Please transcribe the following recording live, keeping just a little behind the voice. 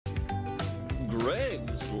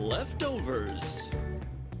It's Leftovers.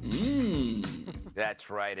 Mmm. That's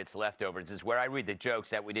right, it's Leftovers. This is where I read the jokes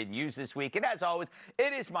that we didn't use this week. And as always,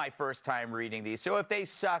 it is my first time reading these. So if they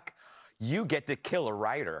suck, you get to kill a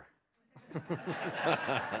writer.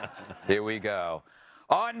 Here we go.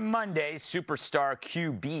 On Monday, superstar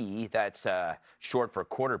QB, that's short for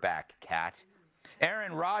quarterback cat,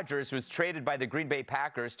 Aaron Rodgers was traded by the Green Bay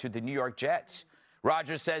Packers to the New York Jets.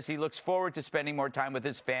 Rodgers says he looks forward to spending more time with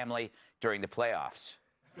his family during the playoffs.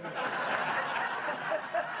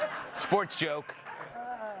 Sports joke.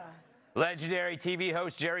 Legendary TV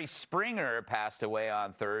host Jerry Springer passed away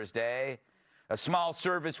on Thursday. A small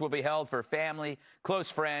service will be held for family, close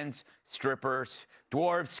friends, strippers,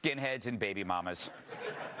 dwarves, skinheads, and baby mamas.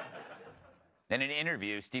 In an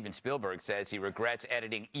interview, Steven Spielberg says he regrets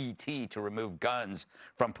editing E.T. to remove guns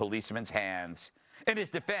from policemen's hands. In his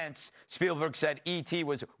defense, Spielberg said E.T.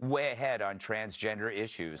 was way ahead on transgender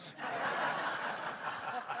issues.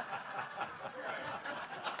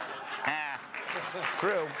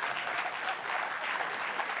 True.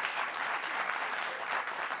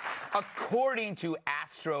 According to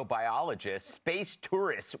astrobiologists, space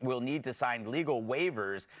tourists will need to sign legal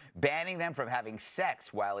waivers banning them from having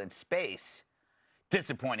sex while in space.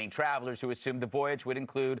 Disappointing travelers who assumed the voyage would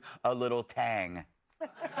include a little tang.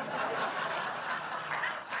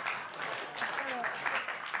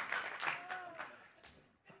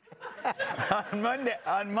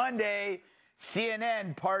 On Monday,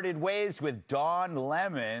 CNN parted ways with Don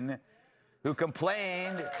Lemon, who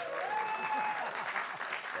complained.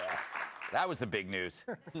 That was the big news.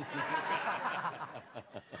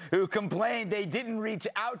 Who complained they didn't reach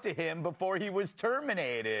out to him before he was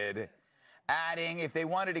terminated, adding if they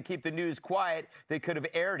wanted to keep the news quiet, they could have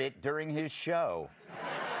aired it during his show.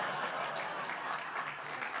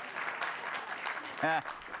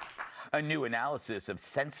 A new analysis of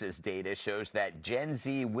census data shows that Gen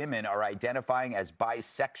Z women are identifying as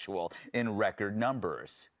bisexual in record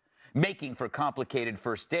numbers, making for complicated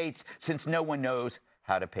first dates since no one knows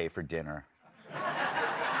how to pay for dinner.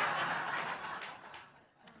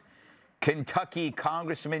 Kentucky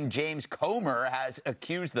Congressman James Comer has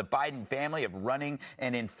accused the Biden family of running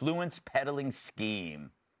an influence peddling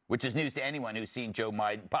scheme, which is news to anyone who's seen Joe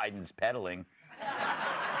Biden's peddling.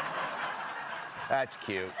 That's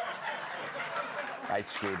cute. I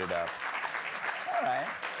screwed it up. All right,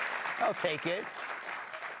 I'll take it.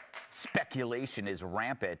 Speculation is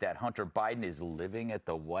rampant that Hunter Biden is living at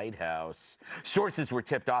the White House. Sources were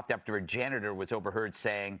tipped off after a janitor was overheard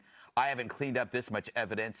saying, "I haven't cleaned up this much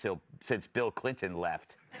evidence since Bill Clinton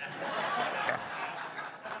left." I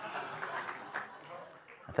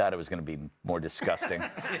thought it was going to be more disgusting. I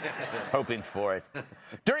was hoping for it.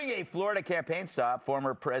 During a Florida campaign stop,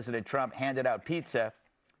 former President Trump handed out pizza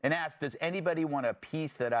and asked, "Does anybody want a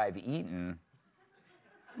piece that I've eaten?"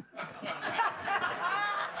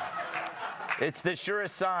 It's the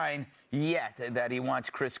surest sign yet that he wants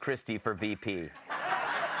Chris Christie for VP.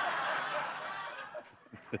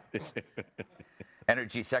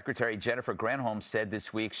 Energy Secretary Jennifer Granholm said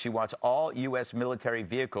this week she wants all U.S. military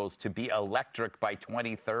vehicles to be electric by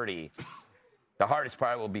 2030. The hardest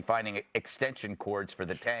part will be finding extension cords for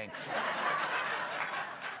the tanks.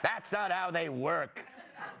 That's not how they work.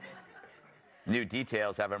 New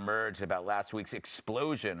details have emerged about last week's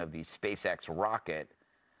explosion of the SpaceX rocket.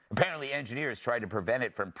 Apparently, engineers tried to prevent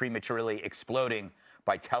it from prematurely exploding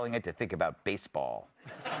by telling it to think about baseball.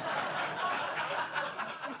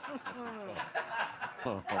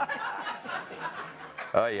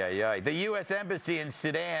 The U.S. Embassy in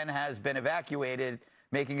Sudan has been evacuated,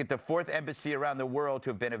 making it the fourth embassy around the world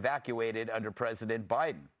to have been evacuated under President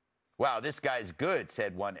Biden. Wow, this guy's good,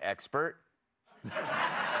 said one expert.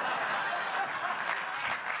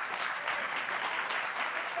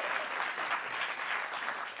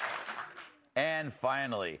 And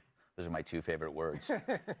finally, those are my two favorite words.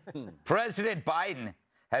 President Biden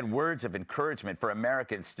had words of encouragement for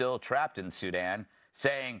Americans still trapped in Sudan,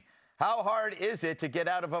 saying, "How hard is it to get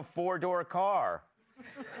out of a four-door car?"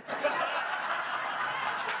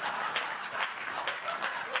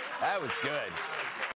 That was good.